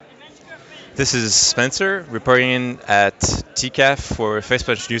This is Spencer reporting at TCAF for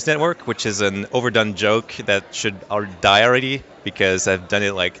Facebook News Network, which is an overdone joke that should die already because I've done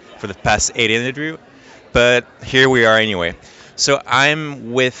it like for the past 8 interviews. But here we are anyway. So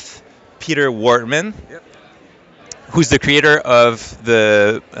I'm with Peter Wartman, who's the creator of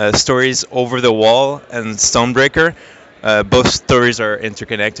the stories Over the Wall and Stonebreaker. Both stories are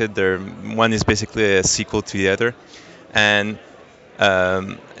interconnected. One is basically a sequel to the other. And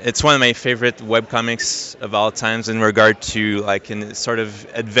it's one of my favorite webcomics of all times in regard to like a sort of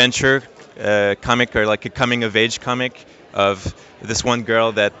adventure comic or like a coming of age comic of this one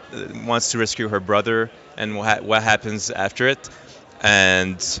girl that wants to rescue her brother and what happens after it.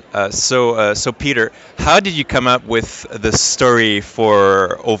 And so Peter, how did you come up with the story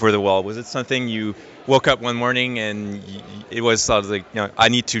for Over the Wall? Was it something you woke up one morning and it was sort of like, I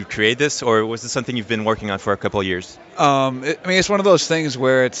need to create this, or was it something you've been working on for a couple of years? It's one of those things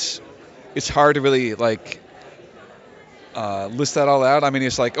where it's hard to really like list that all out. I mean,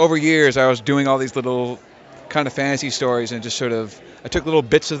 it's like over years I was doing all these little kind of fantasy stories and just sort of I took little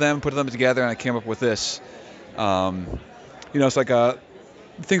bits of them, put them together, and I came up with this. It's like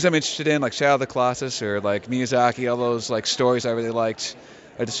things I'm interested in, like Shadow of the Colossus or like Miyazaki, all those like stories I really liked.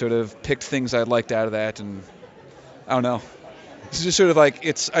 I just sort of picked things I liked out of that, and I don't know. It's just sort of like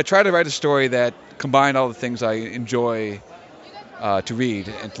I try to write a story that combined all the things I enjoy to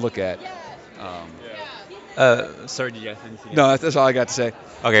read and to look at. Sorry, did you have anything? No, that's all I got to say.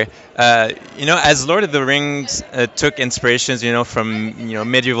 Okay. As Lord of the Rings took inspirations,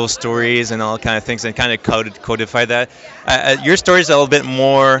 from medieval stories and all kind of things, and kind of codified that. Your stories are a little bit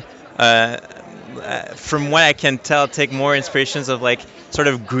more, from what I can tell, take more inspirations of like sort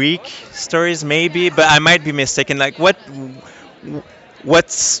of Greek stories, maybe. But I might be mistaken. Like what's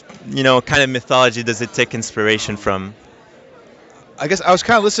kind of mythology does it take inspiration from? I guess I was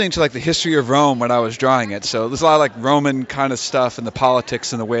kind of listening to like the history of Rome when I was drawing it, so there's a lot of like Roman kind of stuff and the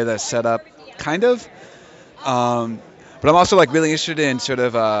politics and the way that's set up, kind of. But I'm also like really interested in sort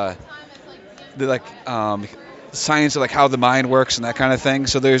of the like science of like how the mind works and that kind of thing.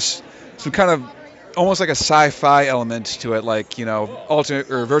 So there's some kind of almost like a sci-fi element to it, like alternate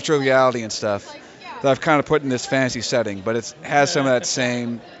or virtual reality and stuff that I've kind of put in this fantasy setting, but it has some of that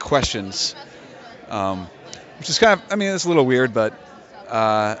same questions, which is kind of it's a little weird, but.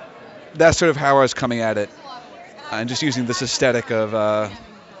 That's sort of how I was coming at it, and just using this aesthetic of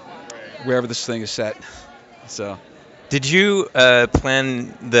wherever this thing is set. So, did you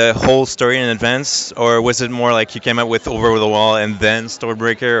plan the whole story in advance, or was it more like you came up with Over the Wall and then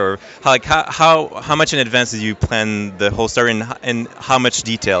Stonebreaker, or how much in advance did you plan the whole story, and how much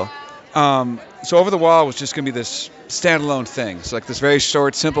detail? So Over the Wall was just going to be this standalone thing. So like this very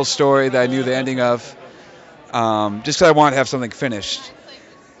short, simple story that I knew the ending of, just because I wanted to have something finished.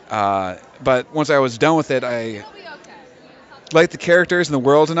 But once I was done with it, I liked the characters and the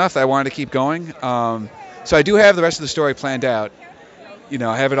world enough that I wanted to keep going. So I do have the rest of the story planned out.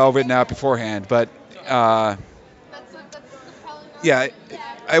 I have it all written out beforehand. But yeah,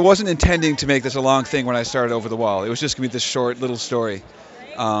 I wasn't intending to make this a long thing when I started Over the Wall. It was just going to be this short little story.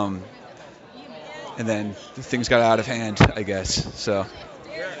 And then things got out of hand, I guess. So.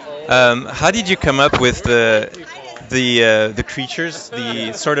 How did you come up with the creatures?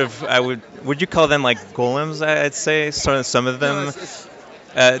 The sort of would you call them like golems? I'd say sort of some of them.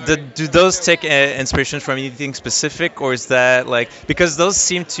 Do those take inspiration from anything specific, or is that like because those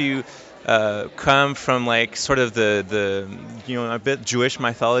seem to come from like sort of the a bit Jewish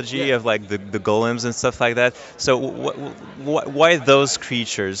mythology of like the golems and stuff like that. So why those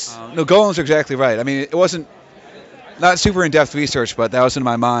creatures? No, golems are exactly right. I mean, it wasn't. Not super in-depth research, but that was in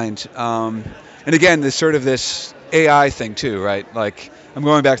my mind. And again, there's sort of this AI thing too, right? Like I'm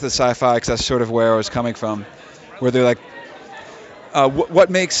going back to the sci-fi because that's sort of where I was coming from, where they're like, what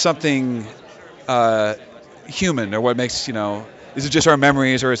makes something human, or what makes is it just our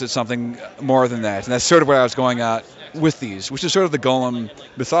memories, or is it something more than that? And that's sort of where I was going at with these, which is sort of the golem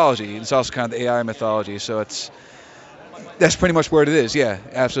mythology. It's also kind of the AI mythology, so that's pretty much where it is. Yeah,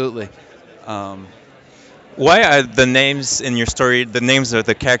 absolutely. Why are the names in your story, the names of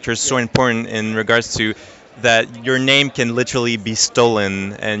the characters, so important in regards to that your name can literally be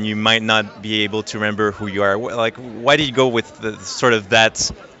stolen and you might not be able to remember who you are? Like, why did you go with the sort of that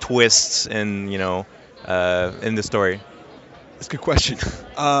twist in in the story? That's a good question.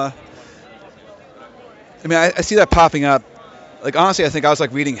 I see that popping up. Like honestly, I think I was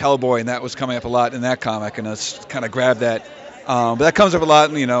like reading Hellboy, and that was coming up a lot in that comic, and I just kind of grabbed that. But that comes up a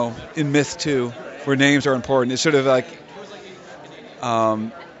lot, in myth too, where names are important. It's sort of like,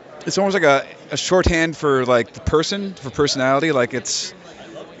 it's almost like a shorthand for like the person, for personality. Like it's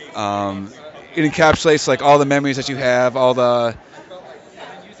Um, it encapsulates like all the memories that you have, all the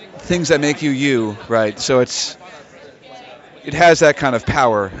things that make you you, right? So it has that kind of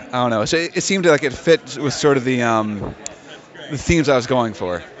power. I don't know. So it seemed like it fit with sort of the themes I was going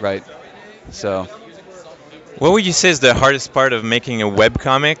for, right? So, What would you say is the hardest part of making a web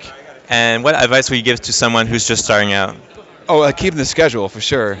comic, and what advice would you give to someone who's just starting out? oh, keeping the schedule for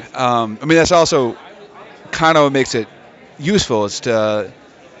sure. I mean, that's also kind of what makes it useful is to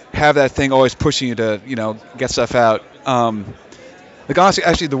have that thing always pushing you to, get stuff out. Like honestly,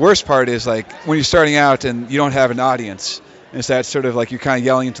 actually, the worst part is like when you're starting out and you don't have an audience. It's that sort of like you're kind of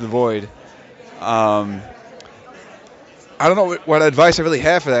yelling into the void. Um, I don't know what advice I really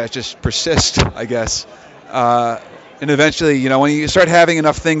have for that. It's just persist, I guess. And eventually, when you start having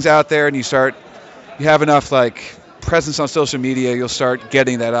enough things out there and you have enough like presence on social media, you'll start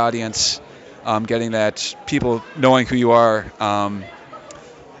getting that audience, getting that people knowing who you are.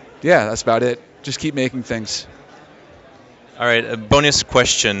 Yeah, that's about it. Just keep making things. All right, a bonus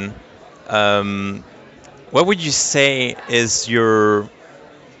question. What would you say is your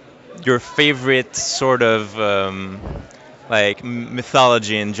favorite sort of like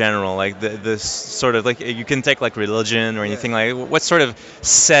mythology in general, like the sort of like you can take like religion or anything like what sort of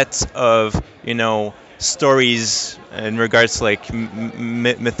set of stories in regards to like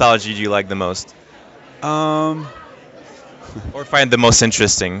mythology do you like the most Um, or find the most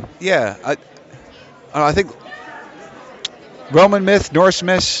interesting? yeah, I think Roman myth, Norse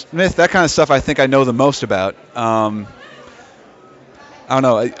myth, that kind of stuff. I think I know the most about. I don't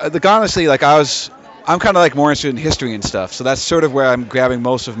know. Like honestly, like I'm kind of like more interested in history and stuff. So that's sort of where I'm grabbing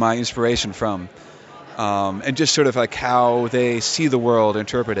most of my inspiration from, and just sort of like how they see the world,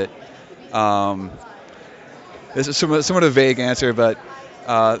 interpret it. This is somewhat a vague answer, but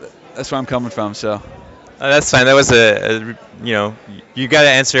that's where I'm coming from. So That's fine. That was you got to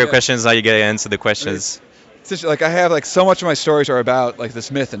answer your questions. Now you got to answer the questions. it's just, like I have like so much of my stories are about like this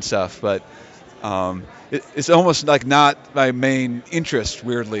myth and stuff, but it's almost like not my main interest.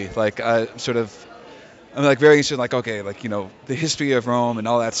 Weirdly, like I'm like very interested in like okay, like the history of Rome and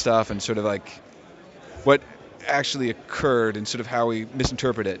all that stuff, and sort of like what actually occurred and sort of how we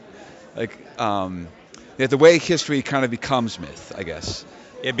misinterpret it. Like yeah, the way history kind of becomes myth, I guess.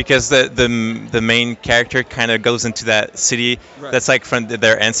 Yeah, because the main character kind of goes into that city Right. that's like from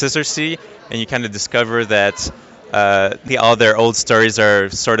their ancestor city, and you kind of discover that all their old stories are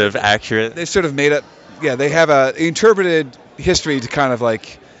sort of accurate. They sort of made up. Yeah, they have a interpreted history to kind of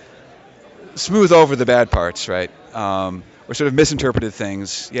like smooth over the bad parts, right? Or sort of misinterpreted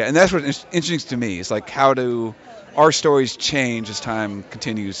things. Yeah, and that's what's interesting to me is like how do our stories change as time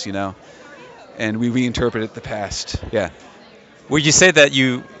continues, and we reinterpret the past. Yeah. Would you say that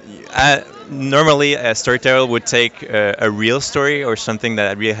normally a storyteller would take a real story or something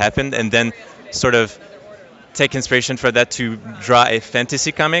that really happened and then sort of take inspiration for that to draw a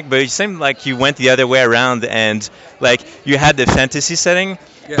fantasy comic, but it seemed like you went the other way around and like you had the fantasy setting,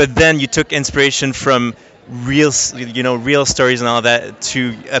 Yeah. but then you took inspiration from real stories and all that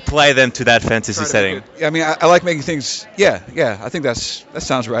to apply them to that fantasy setting. Yeah, I mean, I like making things. Yeah, yeah. I think that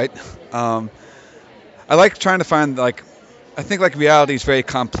sounds right. I like trying to find like, I think like reality is very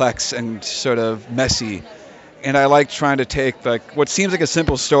complex and sort of messy, and I like trying to take like what seems like a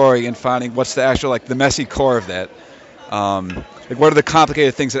simple story and finding what's the actual like the messy core of that. Like what are the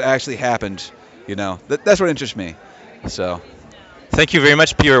complicated things that actually happened? That's what interests me. So. Thank you very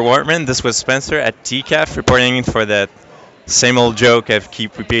much, Peter Wartman. This was Spencer at TCAF reporting in for that same old joke I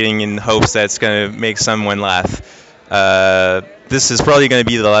keep repeating in hopes that it's going to make someone laugh. This is probably going to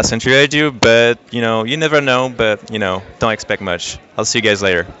be the last interview I do, but you never know. But don't expect much. I'll see you guys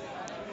later.